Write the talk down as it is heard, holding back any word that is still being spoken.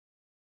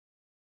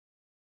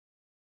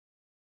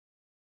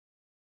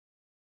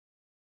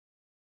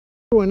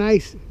when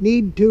I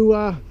need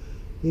to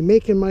be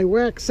making my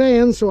wax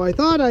sand, so I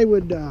thought I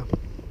would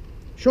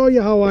show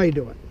you how I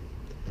do it.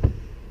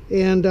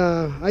 And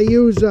I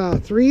use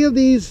 3 of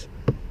these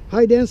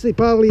high density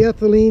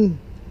polyethylene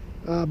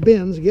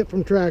bins I get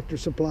from Tractor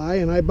Supply,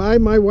 and I buy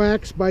my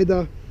wax by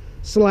the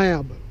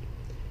slab,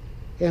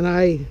 and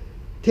I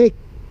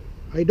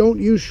don't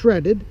use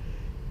shredded,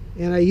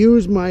 and I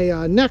use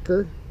my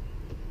necker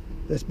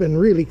that's been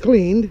really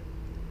cleaned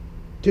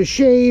to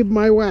shave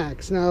my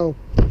wax. Now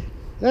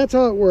that's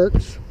how it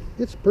works.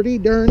 It's pretty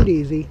darned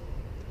easy.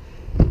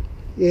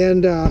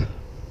 And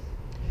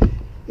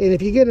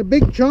if you get a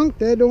big chunk,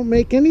 that don't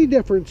make any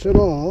difference at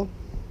all,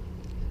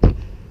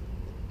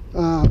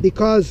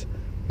 because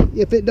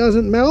if it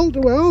doesn't melt,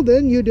 well,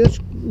 then you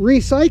just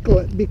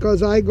recycle it,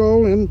 because I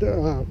go and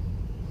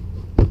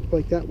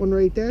like that one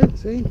right there,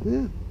 see?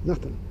 Yeah,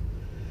 nothing.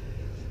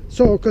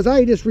 So because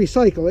I just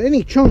recycle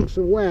any chunks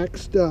of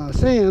waxed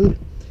sand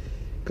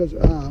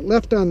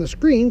left on the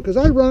screen, because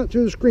I run it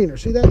through the screener.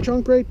 See that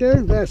chunk right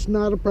there? That's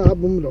not a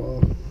problem at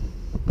all.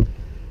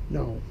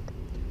 No.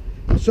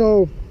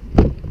 So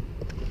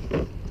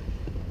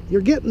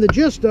you're getting the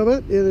gist of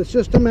it, and it's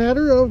just a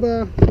matter of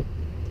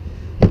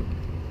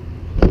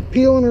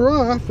peeling her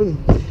off.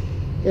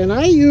 And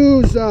I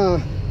use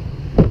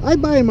I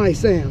buy my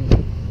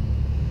sand.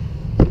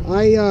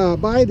 I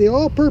buy the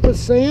all-purpose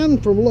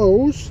sand from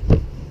Lowe's,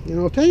 and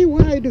I'll tell you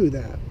why I do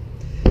that.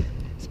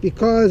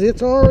 Because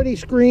it's already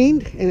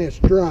screened and it's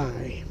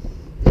dry.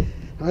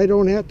 I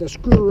don't have to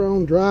screw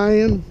around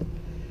drying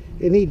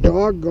any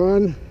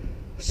doggone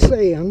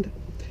sand.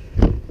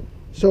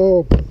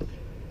 So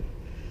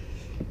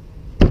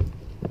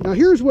now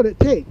here's what it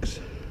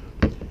takes.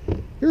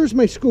 Here's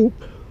my scoop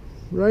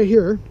right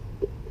here.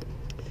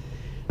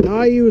 Now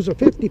I use a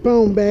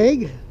 50-pound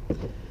bag,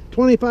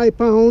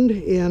 25-pound,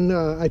 and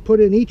I put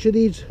in each of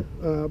these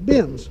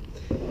bins.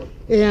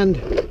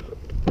 And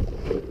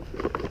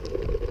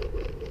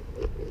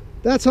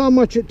that's how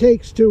much it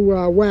takes to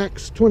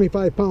wax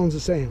 25 pounds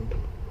of sand.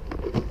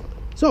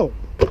 So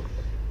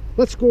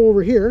let's go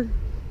over here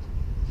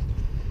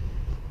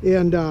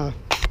and we'll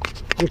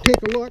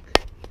take a look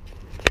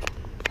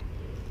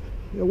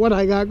at what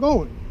I got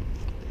going.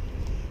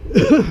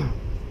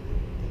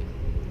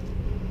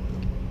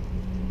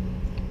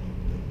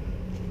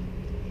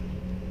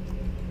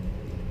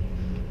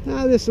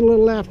 Now this is a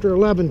little after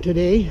 11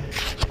 today.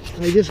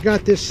 I just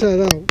got this set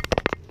out,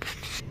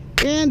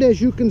 and as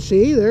you can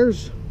see,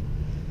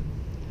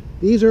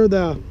 these are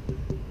the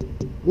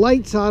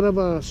lights out of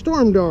a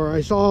storm door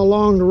I saw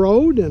along the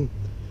road, and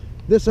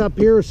this up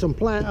here is some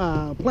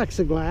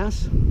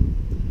plexiglass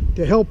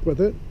to help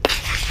with it.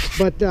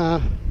 But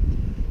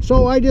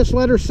so I just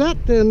let her set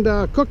and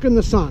cook in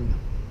the sun.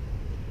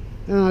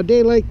 And a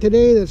day like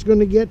today that's going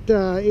to get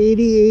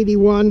 80,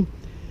 81,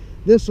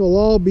 this will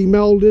all be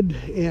melded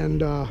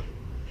and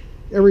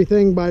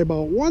everything by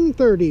about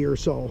 1:30 or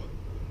so.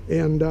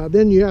 And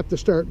then you have to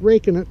start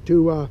raking it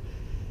to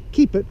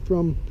keep it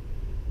from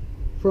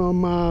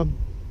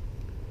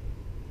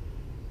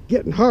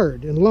getting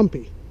hard and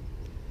lumpy.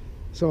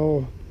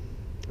 So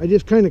I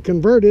just kind of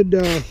converted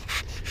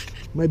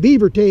my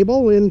beaver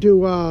table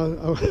into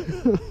a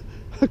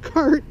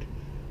cart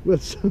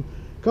with a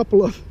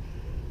couple of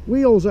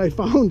wheels I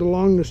found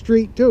along the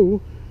street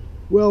too,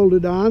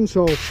 welded on.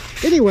 So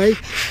anyway,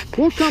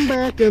 we'll come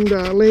back and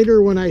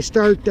later when I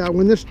start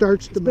when this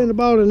starts. It's been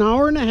about an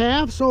hour and a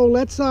half, so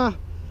let's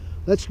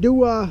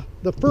do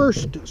the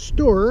first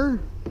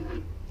stir.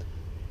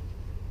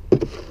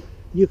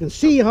 You can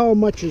see how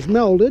much is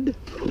melded.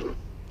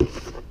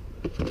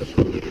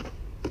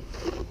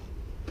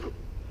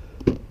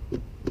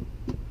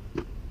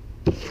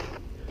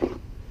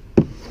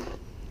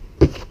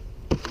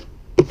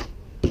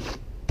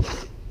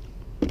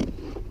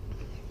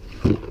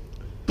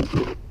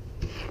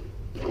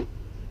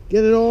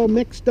 Get it all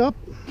mixed up.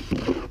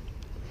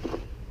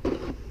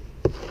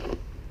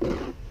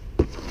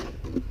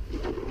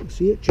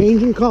 See it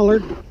changing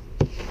color.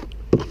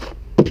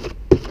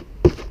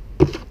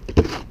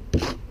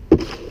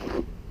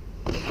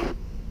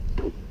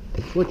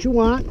 What you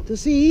want to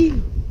see.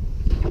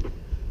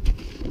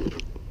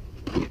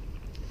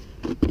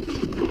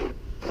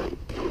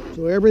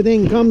 So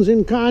everything comes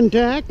in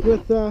contact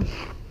with the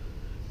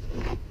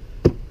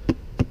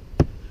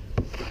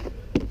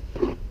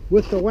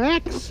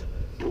wax,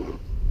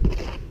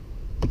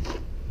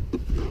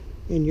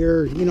 and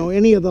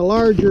any of the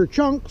larger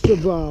chunks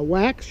of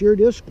wax, you're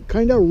just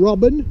kind of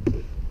rubbing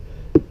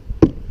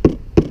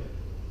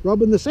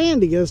the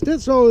sand against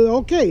it. So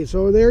okay,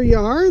 so there you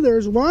are,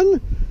 there's one.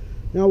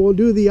 Now we'll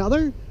do the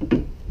other.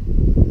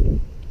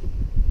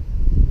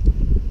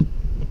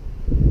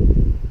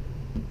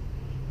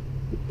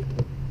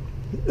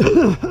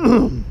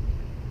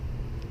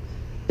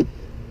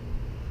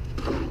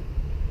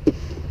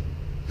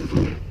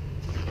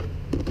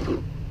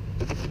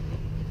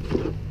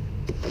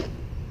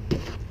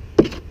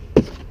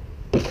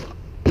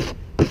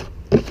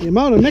 The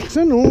amount of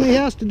mixing only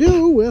has to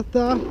do with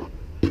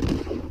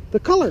the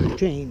color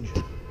change.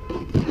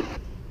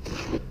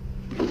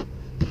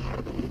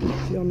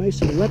 See how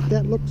nice and wet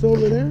that looks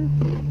over there?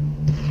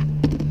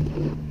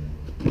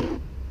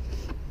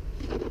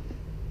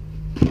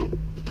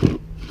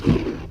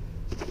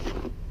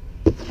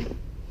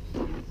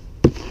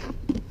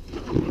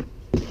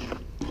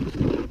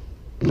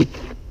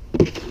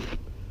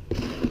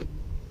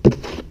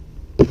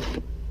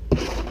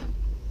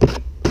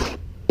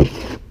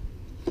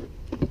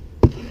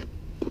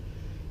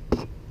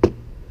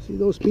 See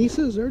those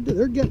pieces?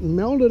 They're getting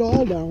melted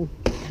all down.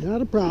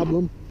 Not a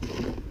problem.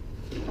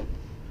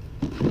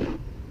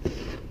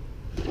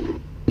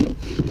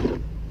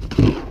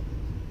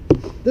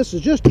 This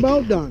is just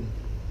about done.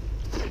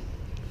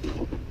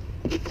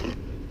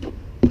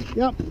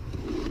 Yep.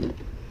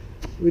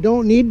 We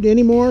don't need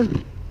any more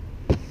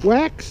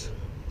wax.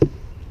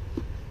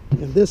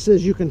 And this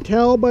is, you can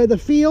tell by the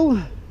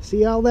feel.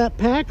 See how that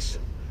packs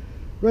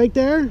right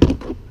there?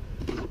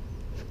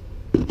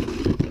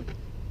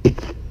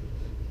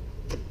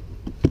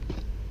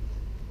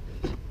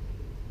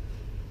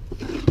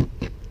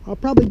 I'll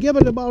probably give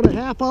it about a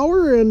half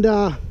hour and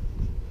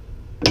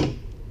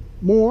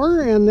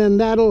more, and then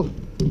that'll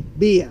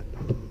be it.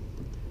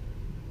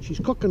 She's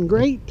cooking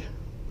great.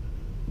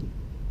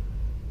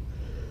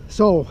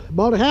 So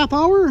about a half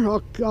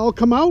hour, I'll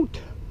come out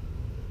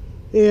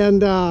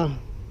and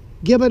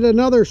give it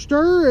another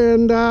stir,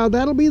 and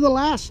that'll be the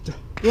last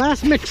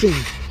mixing.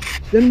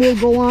 Then we'll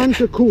go on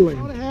to cooling.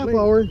 About a half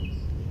hour,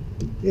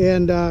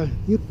 and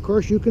of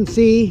course you can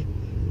see,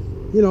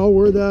 you know,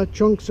 where the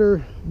chunks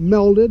are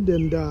melded,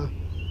 and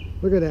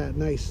look at that,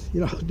 nice,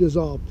 you know,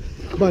 dissolved.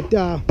 But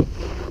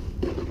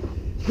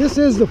this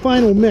is the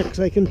final mix.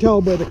 I can tell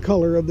by the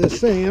color of this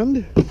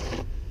sand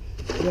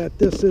that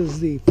this is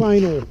the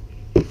final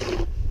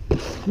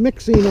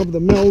mixing of the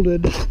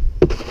melded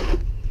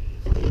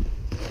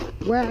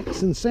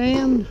wax and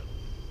sand.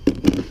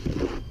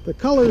 The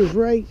color is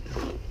right.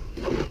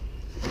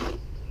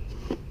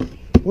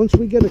 Once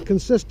we get a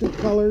consistent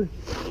color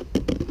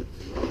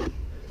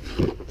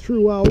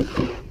throughout,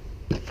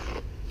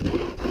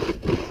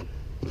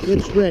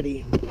 it's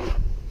ready.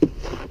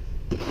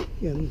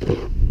 And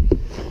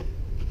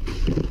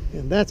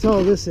that's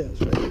all this is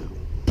right now.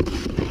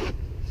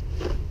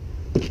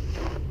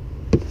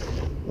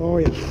 Oh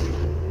yeah.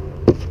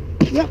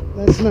 Yep,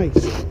 that's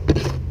nice.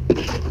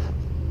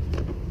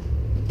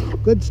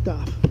 Good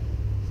stuff.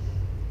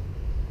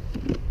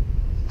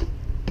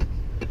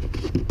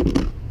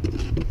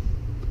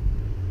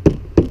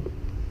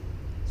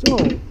 So,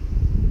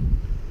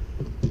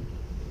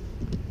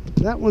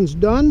 that one's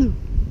done.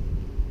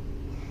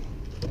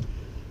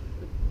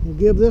 We'll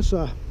give this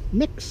a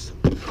mix.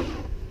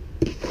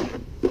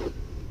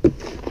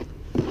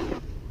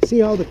 See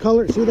how the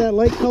color, see that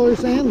light color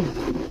sand?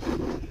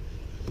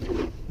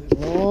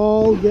 It'll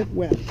all get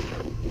wet.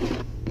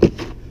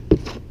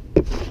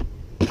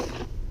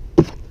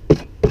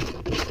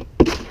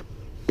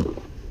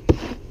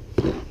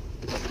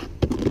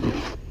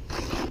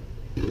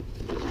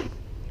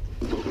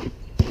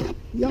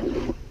 Yep.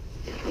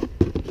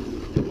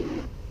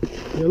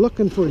 You're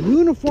looking for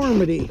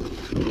uniformity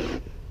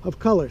of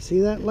color. See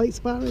that light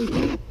spot right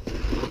there?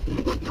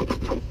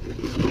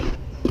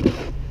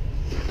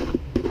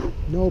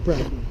 No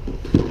problem.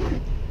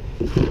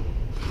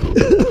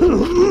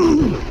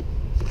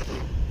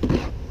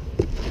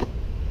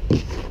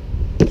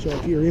 So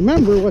if you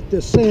remember what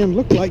this sand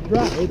looked like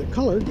dry, the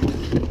color,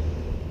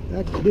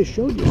 I just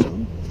showed you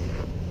some.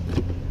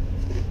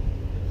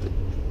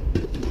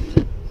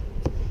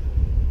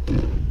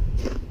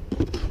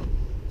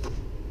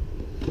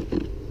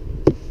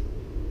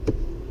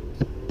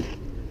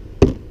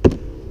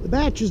 The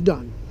batch is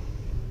done.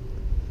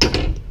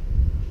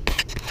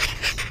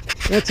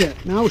 That's it.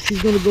 Now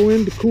she's going to go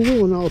in to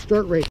cool, and I'll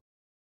start raking.